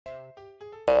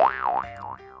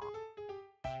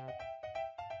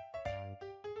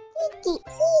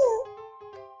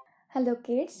Hello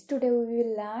kids, today we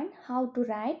will learn how to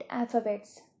write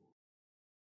alphabets.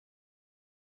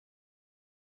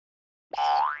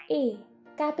 A.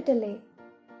 Capital A.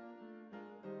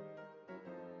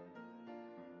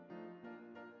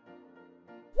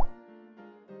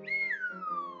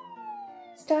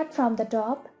 Start from the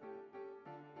top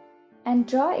and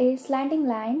draw a slanting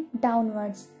line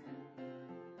downwards.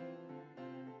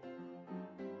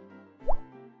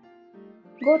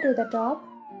 Go to the top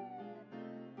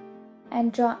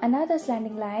and draw another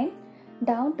slanting line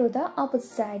down to the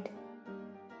opposite side.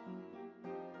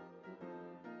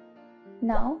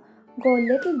 Now go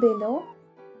little below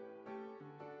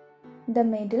the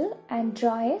middle and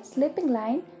draw a slipping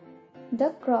line the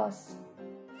cross.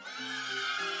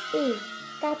 A.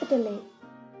 Capital A.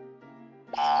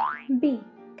 B.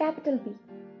 Capital B.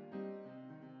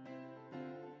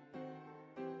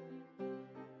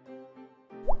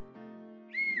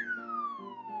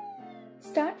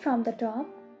 Start from the top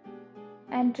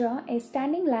and draw a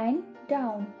standing line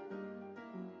down.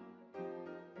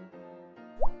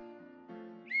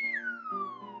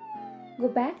 Go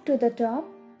back to the top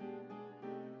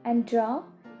and draw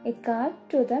a curve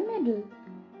to the middle.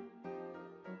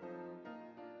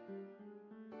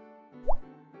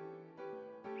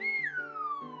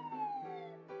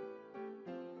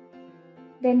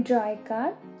 Then draw a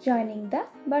curve joining the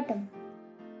bottom.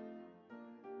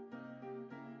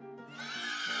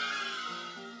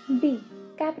 B.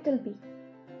 Capital B.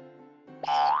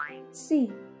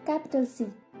 C. Capital C.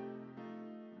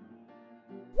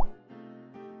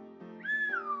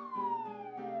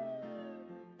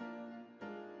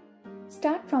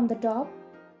 Start from the top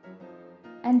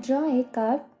and draw a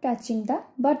curve touching the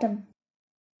bottom.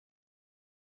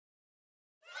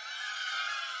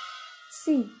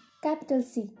 C. Capital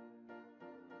C.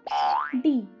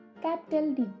 D.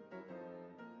 Capital D.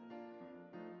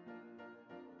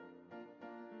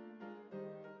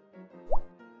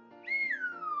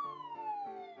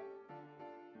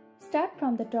 Start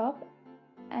from the top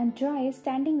and draw a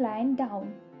standing line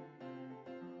down.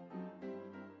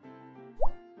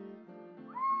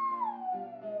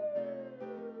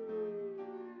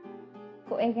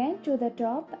 Go again to the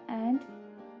top and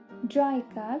draw a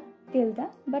curve till the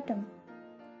bottom.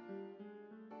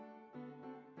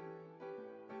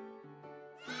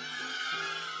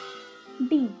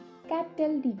 D.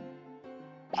 Capital D.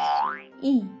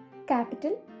 E.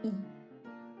 Capital E.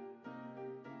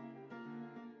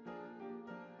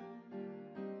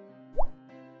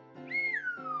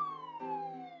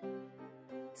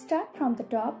 Start from the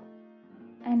top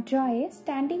and draw a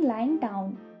standing line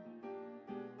down.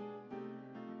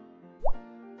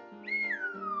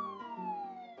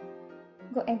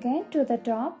 Go again to the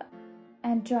top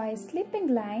and draw a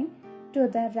slipping line to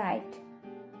the right.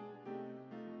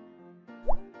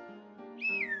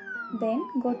 Then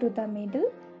go to the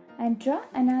middle and draw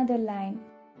another line.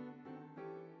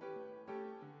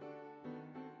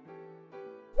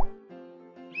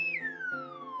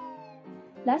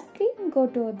 Lastly, go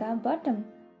to the bottom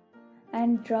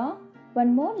and draw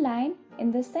one more line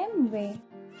in the same way.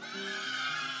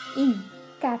 E.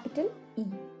 Capital E.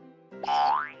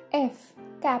 F.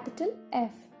 Capital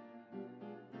F.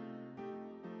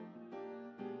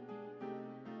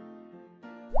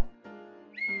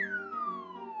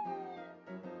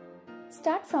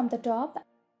 Start from the top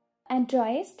and draw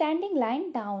a standing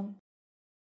line down.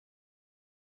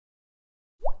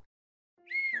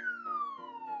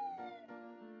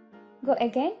 Go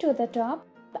again to the top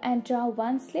and draw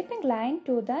one slipping line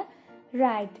to the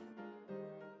right.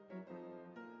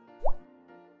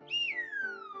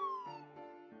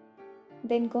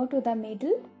 Then go to the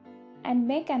middle and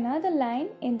make another line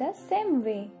in the same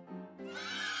way.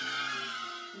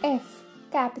 F.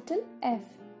 Capital F.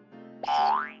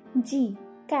 G.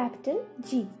 Capital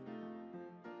G.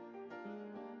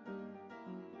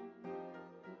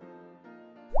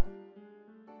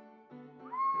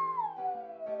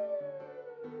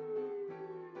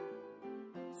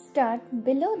 Start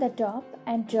below the top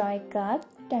and draw a curve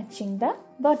touching the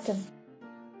bottom.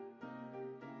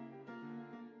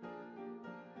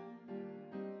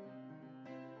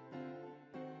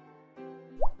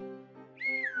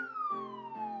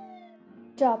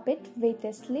 Top it with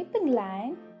a slipping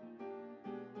line.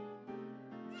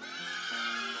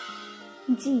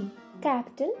 G.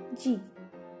 Capital G.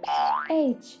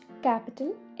 H.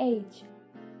 Capital H.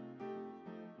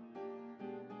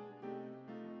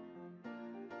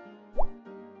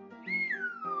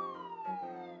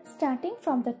 Starting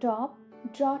from the top,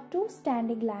 draw two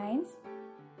standing lines.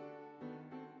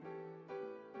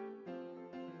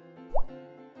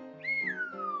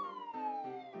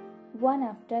 one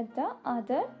after the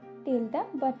other till the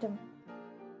bottom.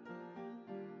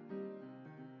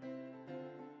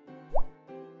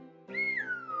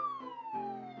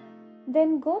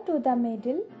 Then go to the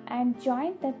middle and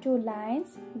join the two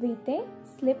lines with a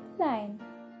slip line.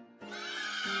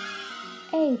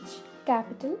 H,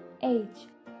 capital H.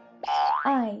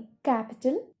 I,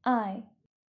 capital I.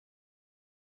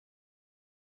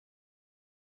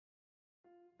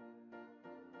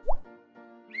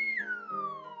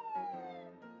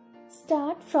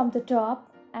 Start from the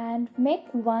top and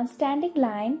make one standing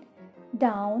line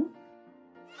down.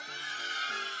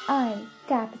 I,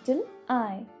 capital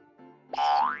I.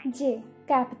 J,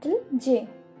 capital J.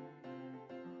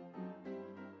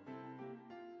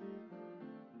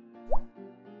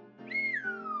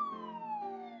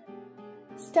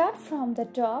 Start from the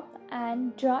top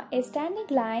and draw a standing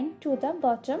line to the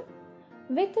bottom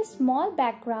with a small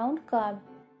background curve.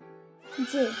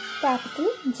 J, capital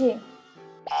J.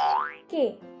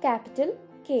 K, capital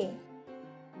K.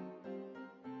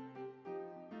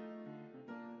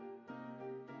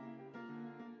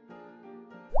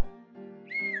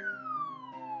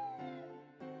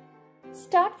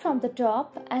 Start from the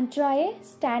top and draw a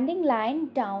standing line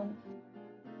down.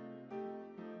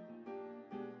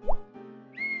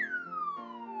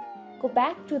 Go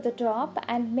back to the top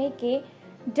and make a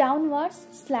downwards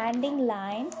slanting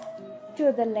line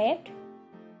to the left.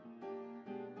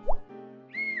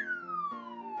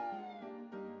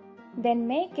 Then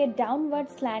make a downward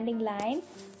slanting line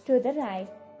to the right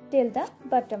till the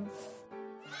bottom.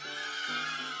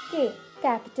 K,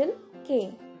 capital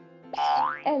K.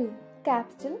 L,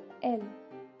 capital L.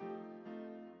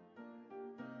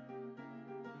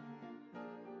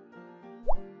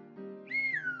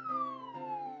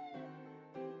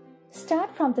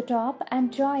 Start from the top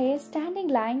and draw a standing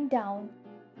line down.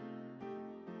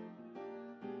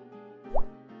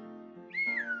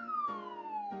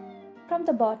 From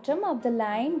the bottom of the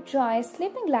line, draw a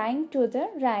slipping line to the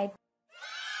right.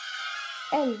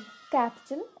 L,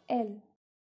 capital L.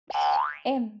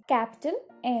 M, capital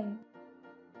M.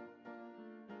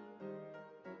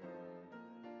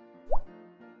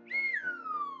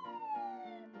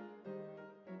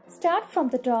 Start from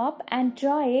the top and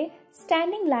draw a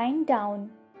standing line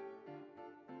down.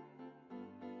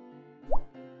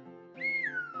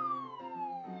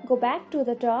 Go back to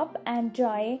the top and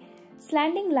draw a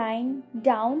slanting line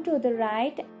down to the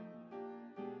right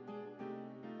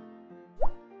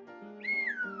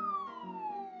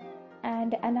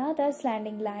and another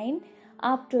slanting line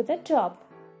up to the top.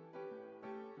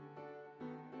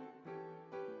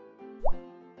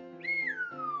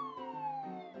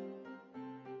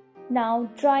 Now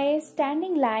draw a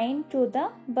standing line to the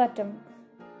bottom.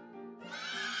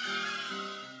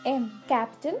 M,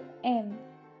 capital M.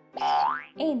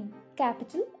 N,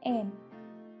 capital N.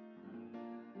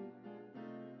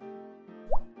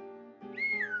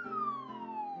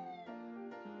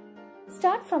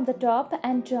 Start from the top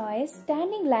and draw a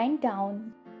standing line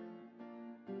down.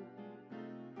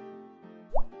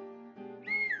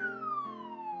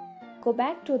 Go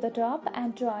back to the top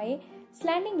and draw a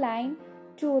slanting line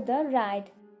to the right.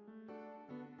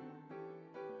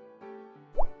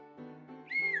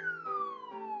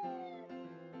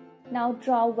 Now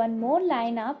draw one more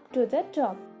line up to the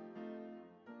top.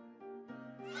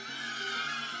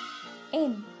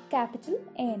 N, capital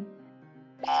N.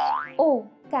 O,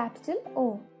 capital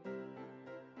O.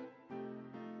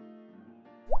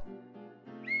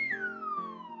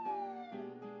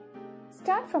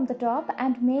 Start from the top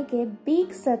and make a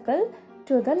big circle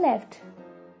to the left.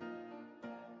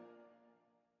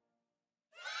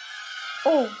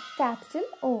 O, capital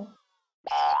O.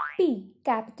 P,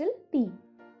 capital P.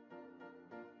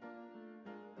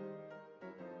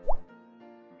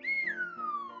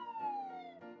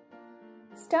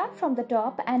 Start from the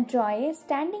top and draw a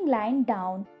standing line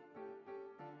down.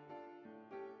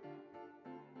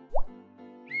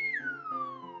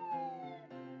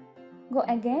 Go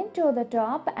again to the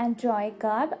top and draw a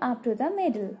curve up to the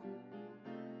middle.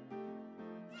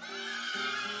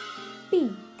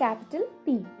 P, capital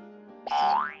P.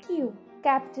 Q,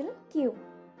 capital Q.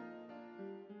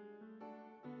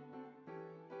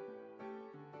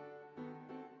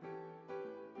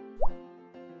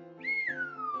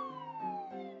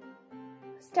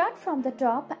 Start from the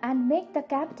top and make the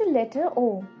capital letter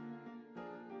O.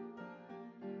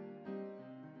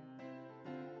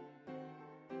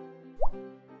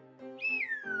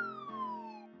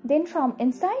 Then from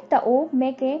inside the O,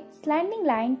 make a slanting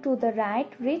line to the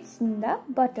right reaching the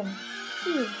bottom.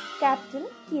 Q, capital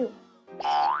Q.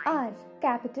 R,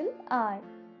 capital R.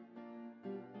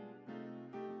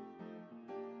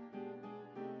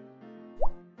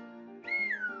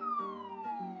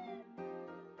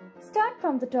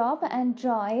 from the top and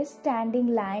draw a standing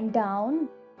line down.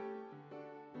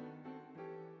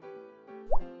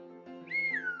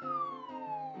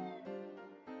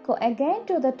 Go again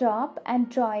to the top and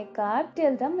draw a curve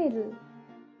till the middle.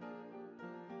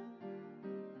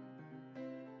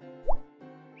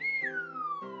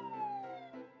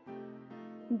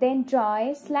 Then draw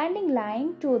a slanting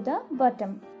line to the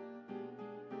bottom.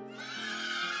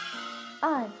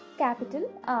 R,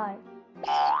 capital R.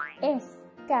 S,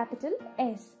 capital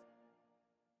S.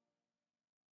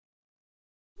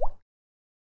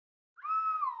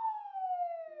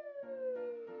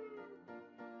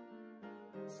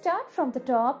 Start from the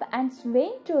top and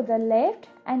swing to the left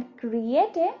and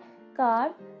create a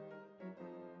curve.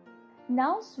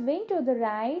 Now swing to the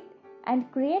right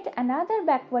and create another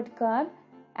backward curve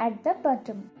at the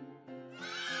bottom.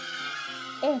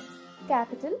 S,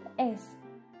 capital S.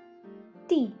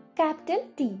 T, capital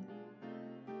T.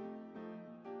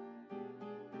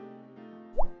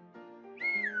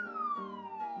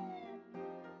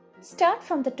 Start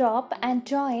from the top and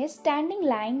draw a standing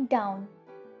line down.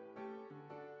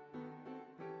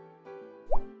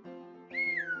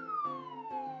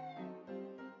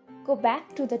 Go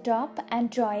back to the top and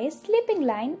draw a slipping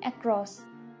line across.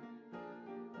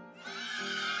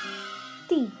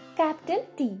 T, capital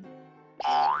T.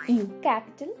 U,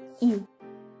 capital U.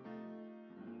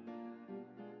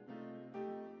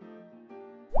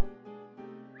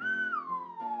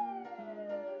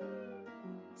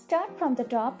 Start from the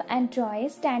top and draw a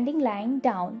standing line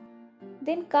down.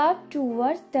 Then curve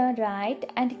towards the right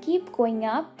and keep going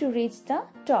up to reach the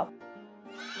top.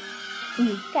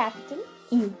 U, capital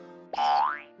U.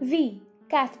 V,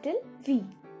 capital V.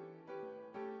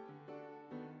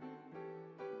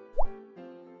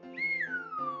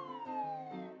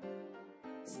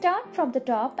 Start from the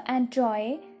top and draw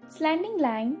a slanting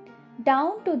line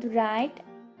down to the right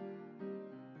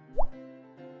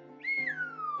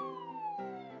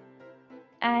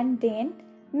and then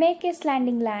make a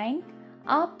slanting line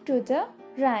up to the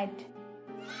right.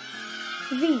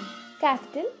 V,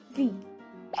 capital V.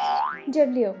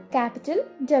 W, capital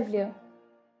W.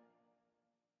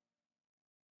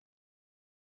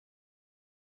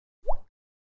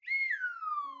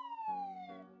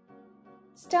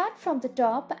 Start from the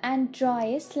top and draw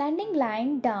a slanting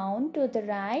line down to the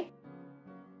right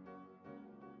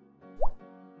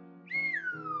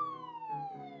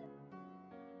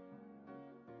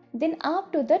then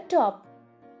up to the top.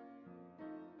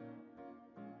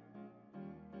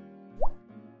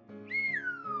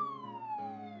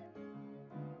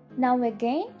 Now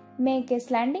again make a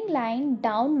slanting line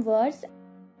downwards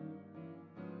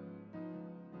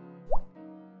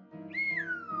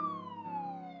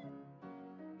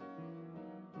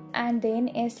and then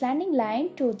a slanting line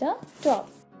to the top.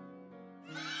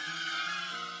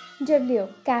 W,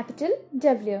 capital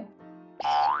W.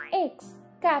 X,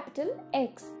 capital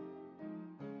X.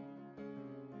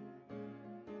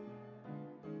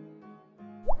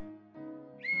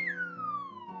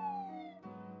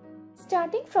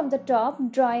 Starting from the top,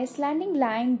 draw a slanting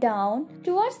line down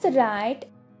towards the right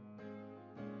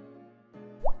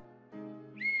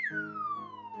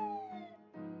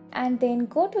and then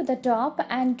go to the top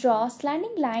and draw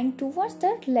slanting line towards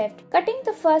the left, cutting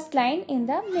the first line in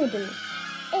the middle.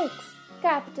 X,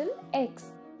 capital X.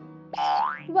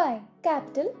 Y,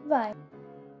 capital Y.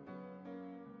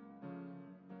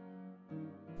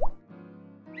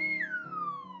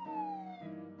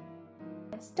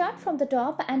 Start from the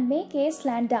top and make a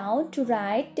slant down to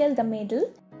right till the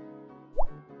middle.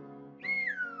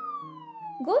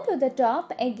 Go to the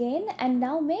top again and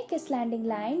now make a slanting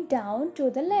line down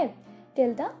to the left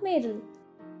till the middle.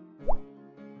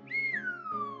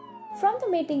 From the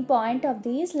meeting point of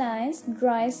these lines,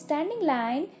 draw a standing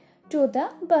line to the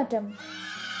bottom.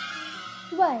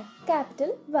 Y,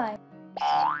 capital Y.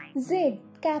 Z,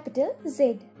 capital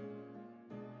Z.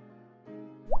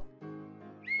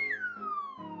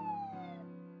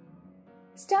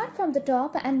 Start from the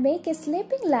top and make a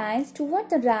slipping line toward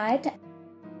the right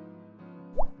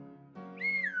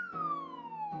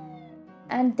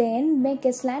and then make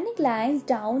a slanting line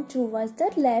down towards the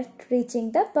left,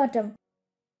 reaching the bottom.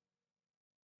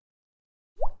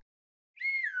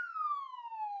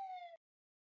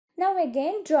 Now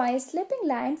again draw a slipping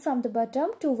line from the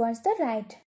bottom towards the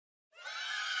right.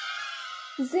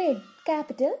 Z,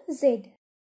 capital Z.